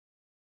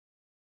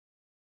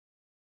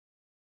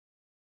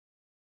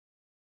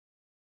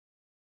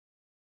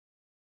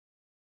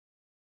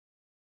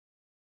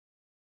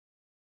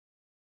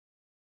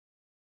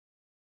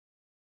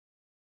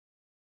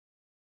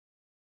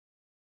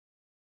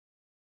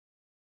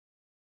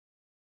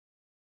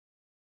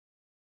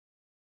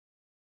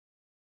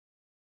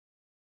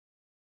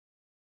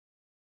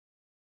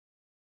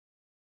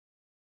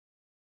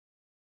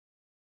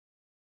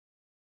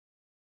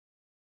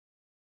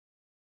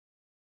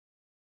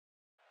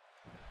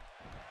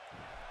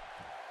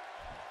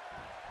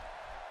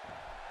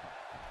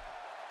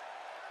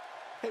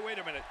Hey, wait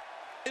a minute.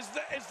 Is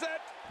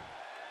that?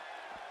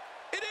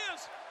 It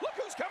is! Look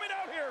who's coming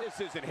out here!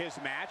 This isn't his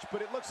match,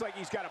 but it looks like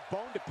he's got a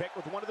bone to pick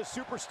with one of the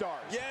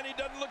superstars. Yeah, and he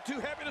doesn't look too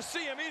happy to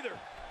see him either.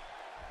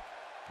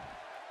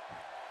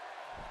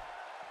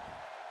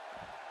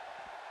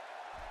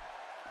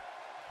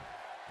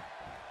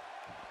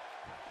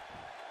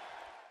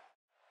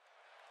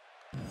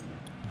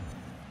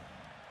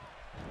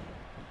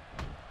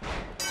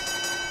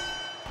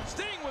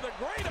 Sting with a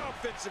great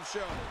offensive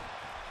show.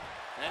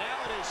 And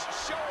now it is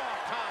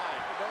show-off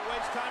time. Don't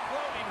waste time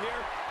gloating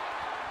here.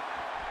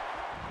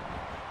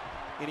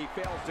 And he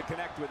fails to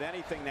connect with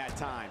anything that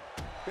time.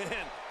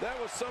 Man,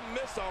 that was some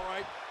miss, all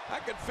right. I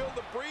could feel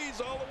the breeze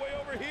all the way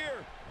over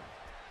here.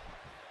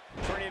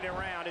 Turning it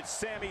around, it's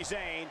Sami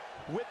Zayn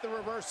with the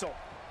reversal.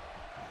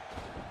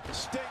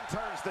 Sting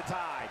turns the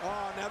tide.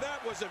 Oh, now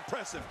that was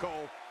impressive,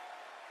 Cole.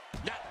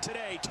 Not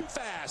today, too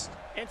fast.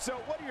 And so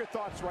what are your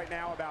thoughts right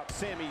now about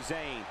Sami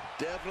Zayn?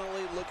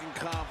 Definitely looking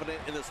confident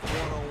in this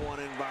one-on-one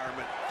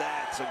environment.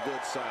 That's a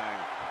good sign.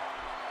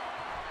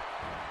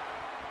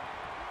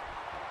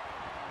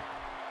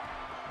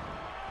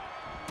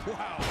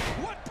 Wow,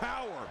 what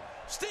power!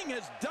 Sting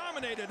has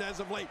dominated as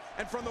of late,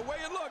 and from the way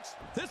it looks,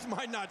 this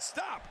might not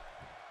stop.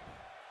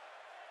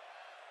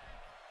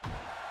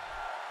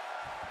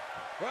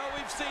 Well,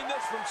 we've seen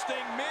this from Sting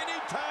many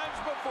times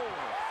before.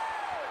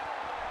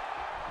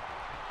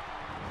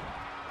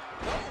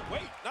 Oh,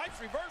 wait, nice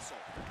reversal.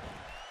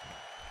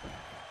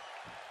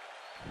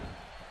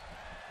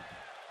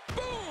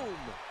 Boom!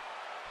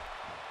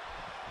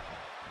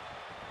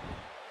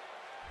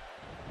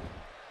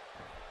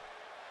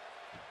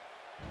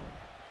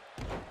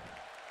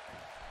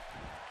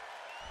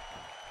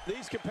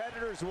 These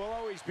competitors will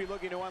always be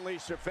looking to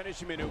unleash their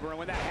finishing maneuver, and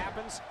when that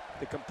happens,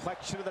 the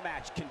complexion of the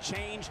match can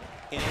change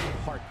in a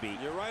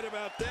heartbeat. You're right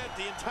about that.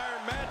 The entire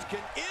match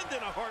can end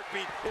in a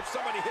heartbeat if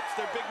somebody hits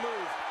their big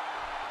move.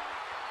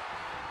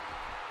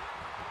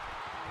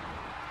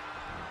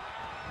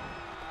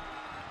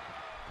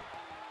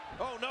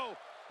 Oh, no.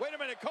 Wait a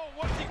minute, Cole,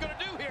 what's he going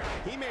to do here?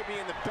 He may be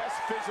in the best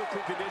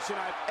physical condition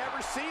I've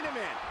ever seen him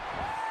in.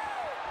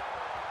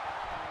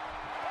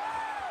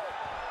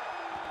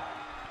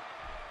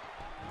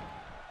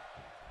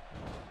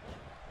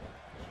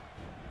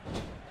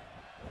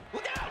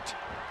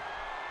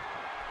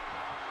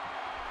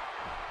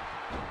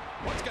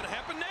 What's going to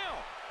happen now?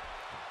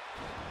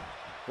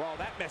 Well,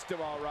 that messed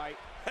him all right.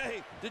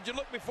 Hey, did you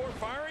look before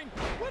firing?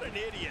 What an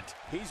idiot.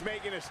 He's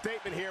making a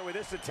statement here with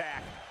this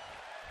attack.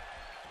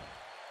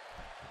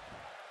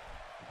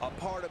 A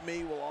part of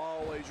me will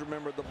always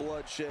remember the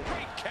bloodshed.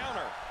 Great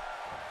counter.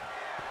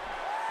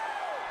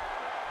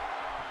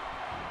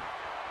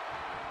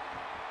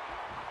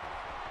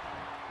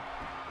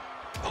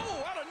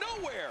 Oh, out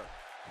of nowhere.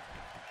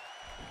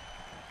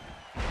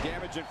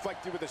 Damage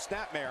inflicted with a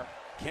snapmare.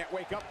 Can't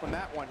wake up from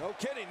that one. No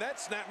kidding, that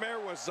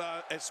snapmare was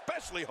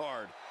especially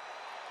hard.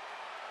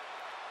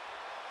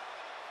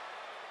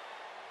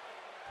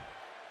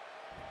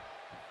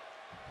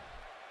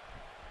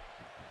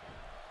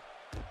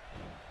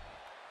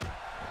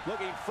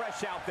 Looking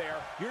fresh out there.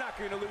 You're not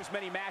going to lose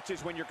many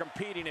matches when you're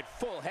competing at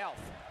full health.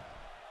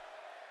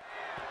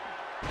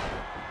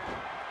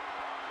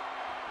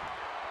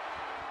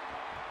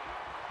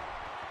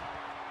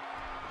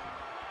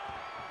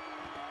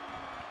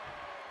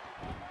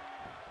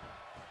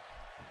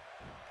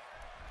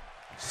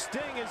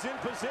 Sting is in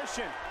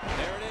position.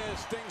 There it is,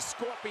 Sting's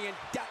Scorpion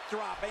death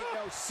drop. Ain't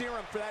no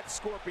serum for that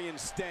Scorpion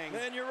Sting.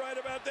 Man, you're right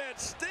about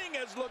that. Sting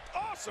has looked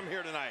awesome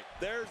here tonight.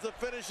 There's the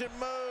finishing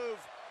move.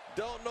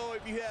 Don't know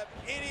if you have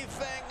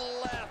anything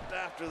left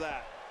after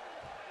that.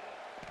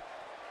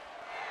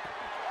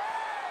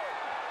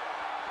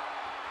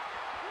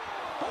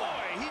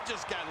 Boy, he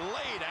just got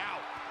laid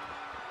out.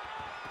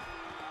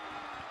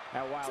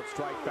 That wild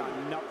strike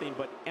found nothing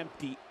but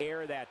empty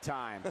air that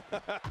time.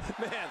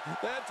 Man,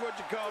 that's what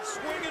you call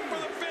swinging for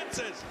the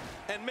fences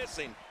and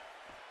missing.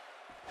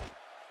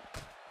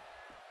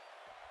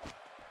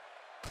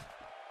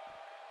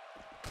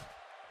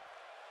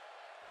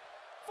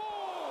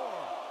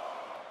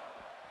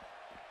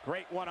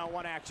 Great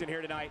one-on-one action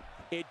here tonight.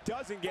 It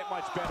doesn't get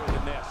much better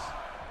than this.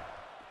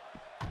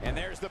 And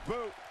there's the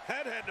boot.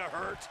 That had to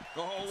hurt.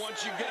 Oh,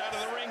 once you get out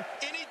of the ring,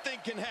 anything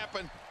can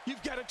happen.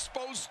 You've got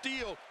exposed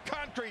steel,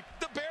 concrete,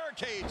 the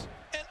barricades,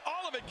 and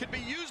all of it can be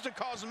used to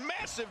cause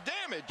massive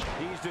damage.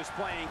 He's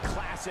displaying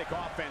classic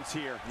offense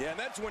here. Yeah, and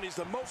that's when he's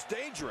the most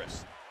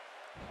dangerous.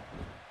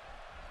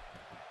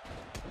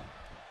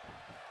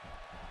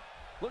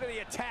 Look at the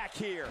attack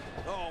here.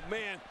 Oh,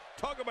 man,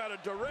 talk about a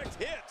direct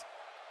hit.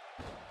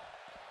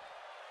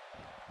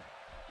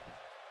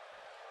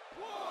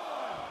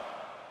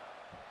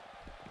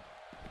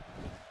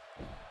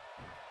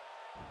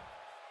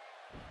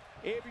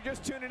 If you're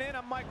just tuning in,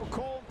 I'm Michael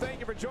Cole. Thank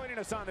you for joining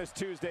us on this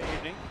Tuesday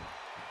evening.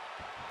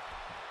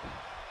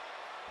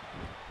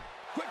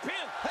 Quick pin.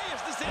 Hey,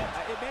 is this it?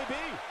 It may be.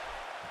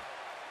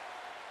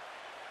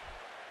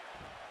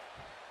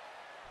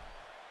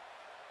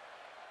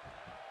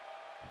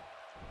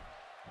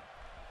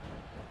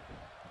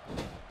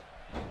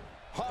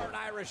 Hard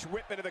Northern Irish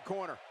whip into the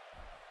corner.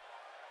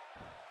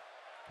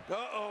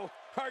 Uh-oh,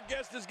 our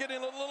guest is getting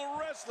a little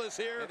restless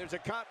here. And there's a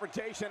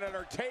confrontation at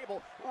our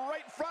table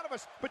right in front of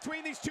us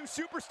between these two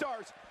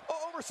superstars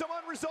over some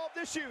unresolved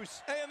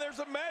issues. And there's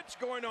a match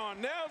going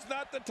on. Now's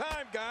not the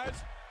time, guys.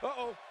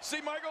 Uh-oh,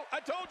 see, Michael, I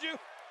told you.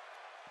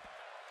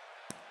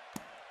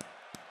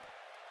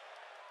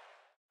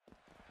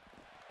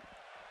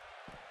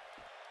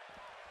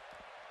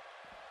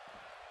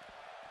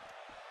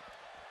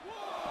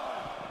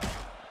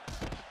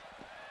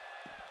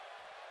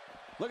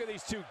 Look at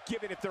these two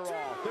giving it their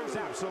all. There's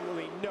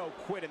absolutely no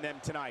quit in them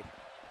tonight.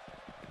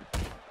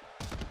 3.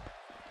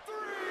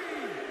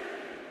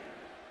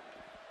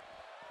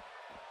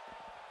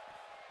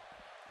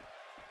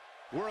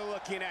 We're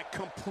looking at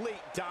complete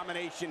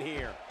domination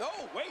here.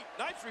 Oh, wait,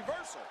 nice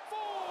reversal.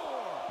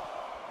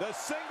 4. The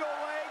single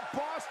leg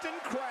Boston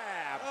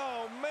Crab.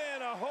 Oh,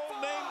 man, a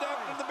hole named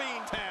after the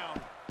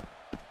Beantown.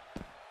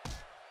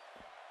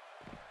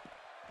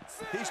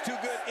 He's too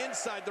good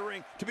inside the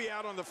ring to be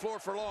out on the floor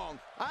for long.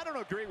 I don't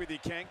agree with you,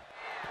 King.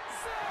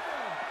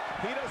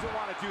 7. He doesn't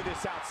want to do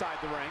this outside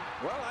the ring.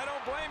 Well, I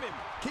don't blame him.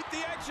 Keep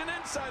the action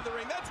inside the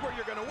ring. That's where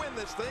you're going to win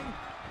this thing.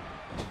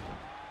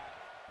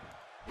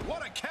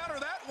 What a counter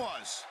that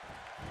was.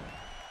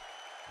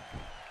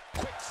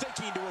 Quick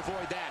thinking to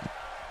avoid that.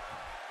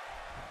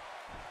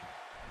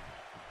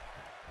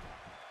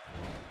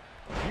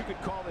 You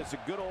could call this a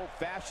good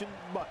old-fashioned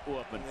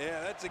butt-whooping.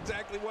 Yeah, that's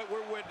exactly what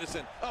we're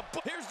witnessing.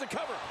 Here's the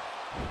cover.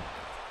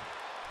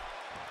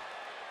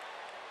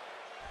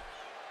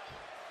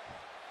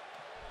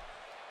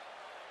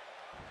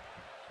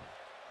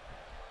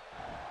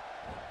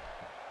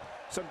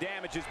 Some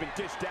damage has been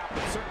dished out,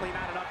 but certainly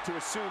not enough to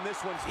assume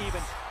this one's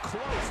even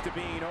close to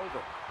being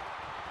over.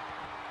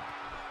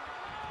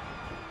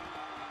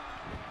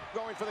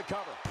 Going for the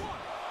cover.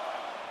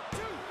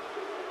 1, 2.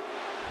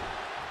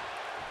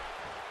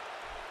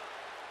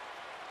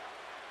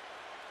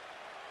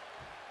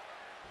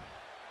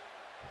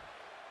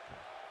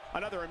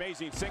 Another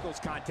amazing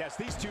singles contest.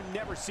 These two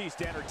never cease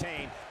to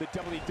entertain the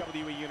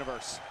WWE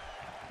Universe.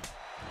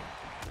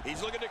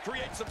 He's looking to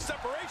create some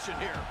separation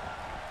here.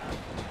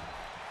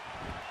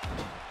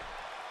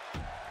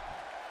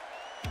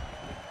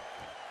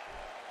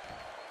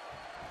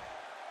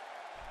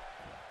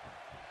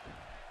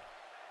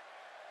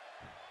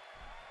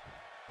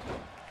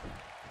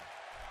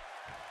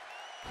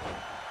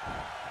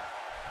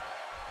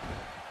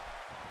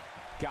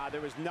 God,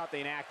 there was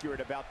nothing accurate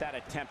about that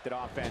attempt at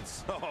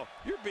offense. Oh,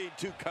 you're being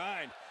too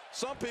kind.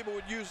 Some people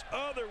would use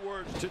other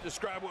words to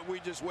describe what we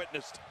just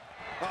witnessed.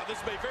 Oh, this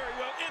may very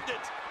well end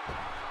it.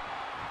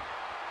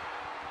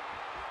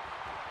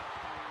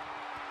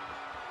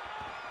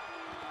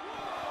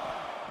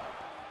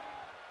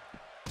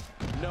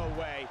 No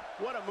way.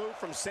 What a move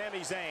from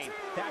Sami Zayn.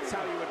 That's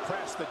how you would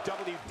press the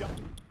WWE.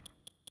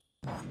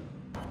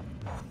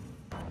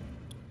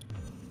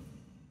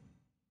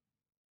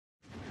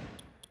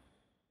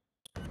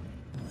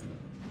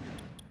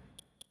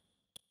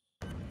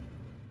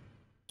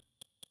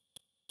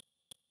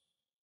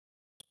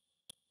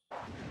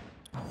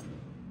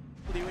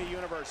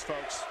 Universe,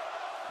 folks.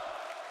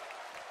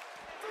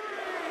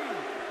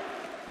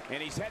 3.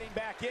 And he's heading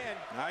back in.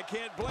 I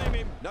can't blame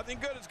him. Nothing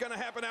good is going to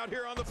happen out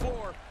here on the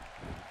floor.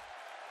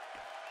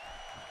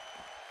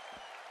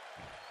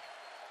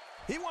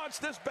 He wants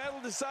this battle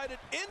decided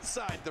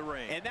inside the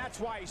ring. And that's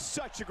why he's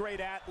such a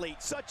great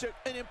athlete, such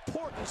an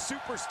important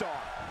superstar.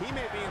 He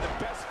may be in the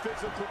best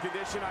physical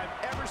condition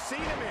I've ever seen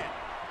him in.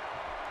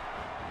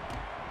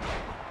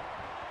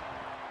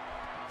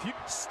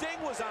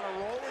 Sting was on a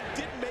roll and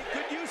didn't make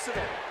good use of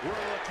it. We're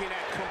looking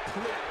at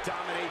complete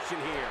domination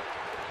here.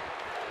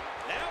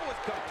 Now with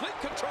complete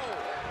control.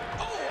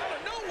 Oh, out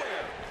of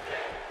nowhere.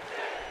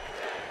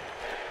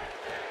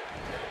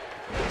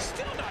 He's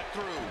still not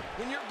through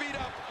when you're beat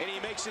up. And he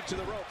makes it to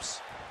the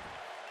ropes.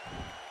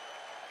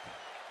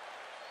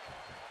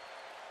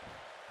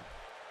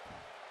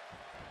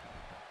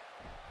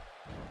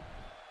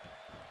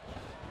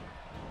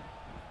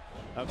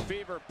 A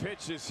fever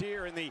pitch is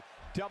here in the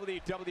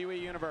WWE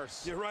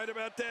Universe. You're right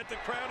about that. The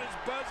crowd is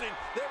buzzing.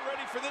 They're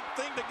ready for this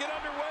thing to get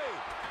underway.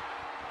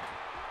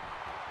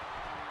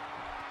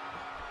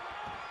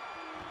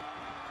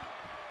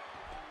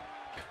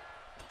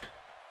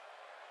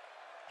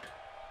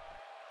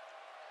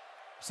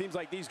 Seems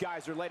like these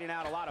guys are letting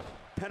out a lot of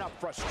pent-up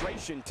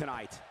frustration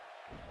tonight.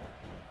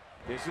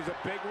 This is a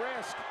big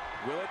risk.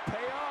 Will it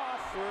pay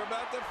off? We're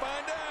about to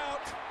find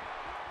out.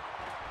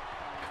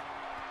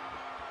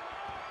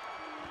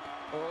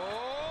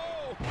 Oh!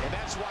 And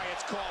that's why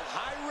it's called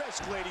high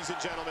risk, ladies and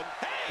gentlemen.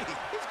 Hey,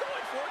 he's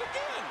going for it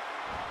again.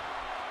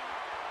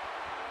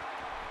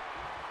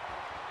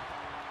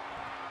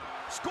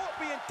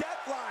 Scorpion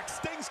deathlock.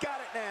 Sting's got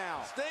it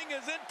now. Sting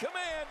is in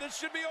command. This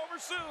should be over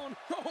soon.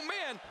 Oh,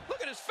 man, look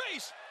at his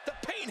face. The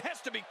pain has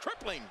to be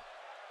crippling.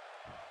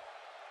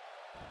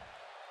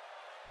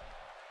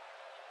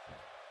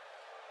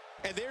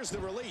 And there's the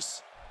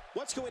release.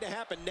 What's going to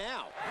happen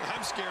now?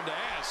 I'm scared to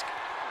ask.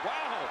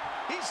 Wow,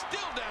 he's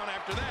still down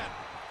after that.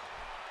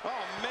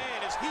 Oh,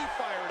 man, is he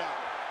fired up.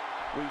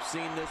 We've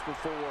seen this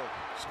before.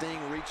 Sting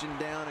reaching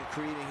down and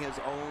creating his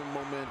own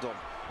momentum.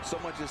 So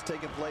much has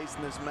taken place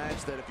in this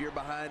match that if you're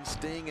behind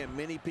Sting, and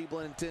many people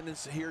in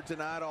attendance here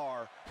tonight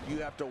are, you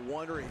have to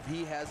wonder if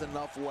he has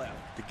enough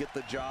left to get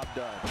the job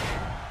done.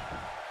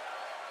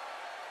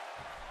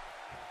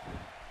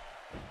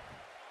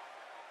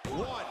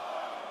 One,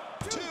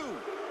 two.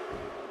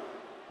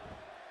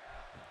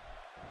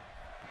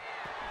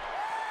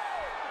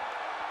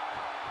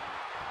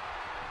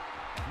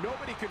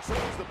 Nobody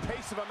controls the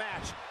pace of a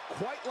match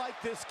quite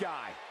like this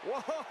guy.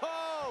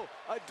 Whoa!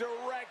 A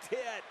direct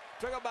hit.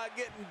 Talk about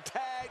getting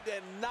tagged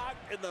and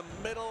knocked in the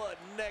middle of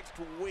next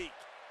week.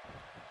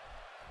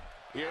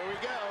 Here we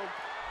go.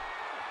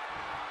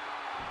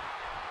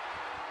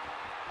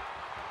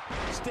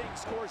 Sting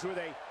scores with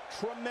a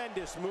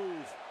tremendous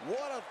move.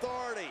 What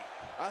authority.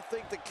 I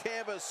think the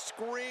canvas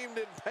screamed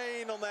in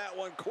pain on that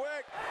one.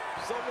 Quick,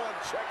 someone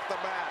check the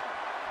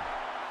mat.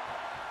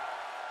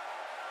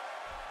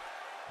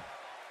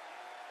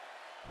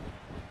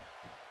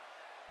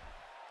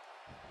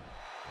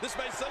 This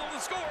may settle the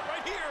score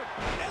right here.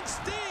 And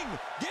Sting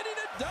getting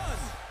it done.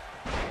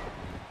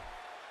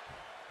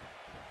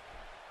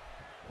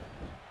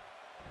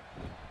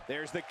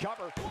 There's the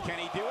cover. Can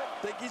he do it?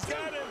 Think he's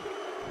got him.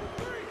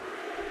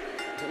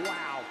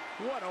 Wow,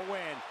 what a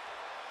win.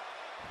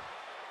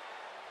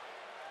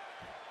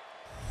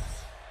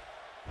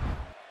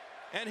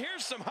 And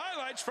here's some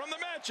highlights from the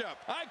matchup.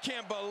 I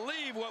can't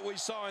believe what we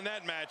saw in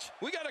that match.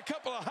 We got a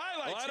couple of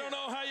highlights. Well, I don't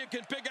know how you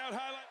can pick out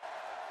highlights.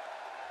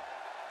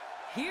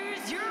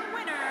 Here's your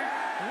winner,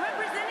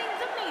 representing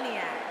the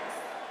Maniacs,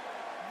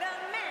 the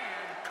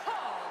man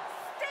called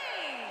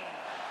Sting.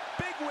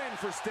 Big win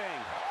for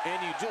Sting.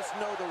 And you just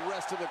know the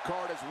rest of the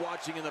card is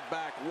watching in the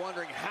back,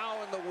 wondering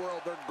how in the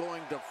world they're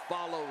going to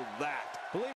follow that.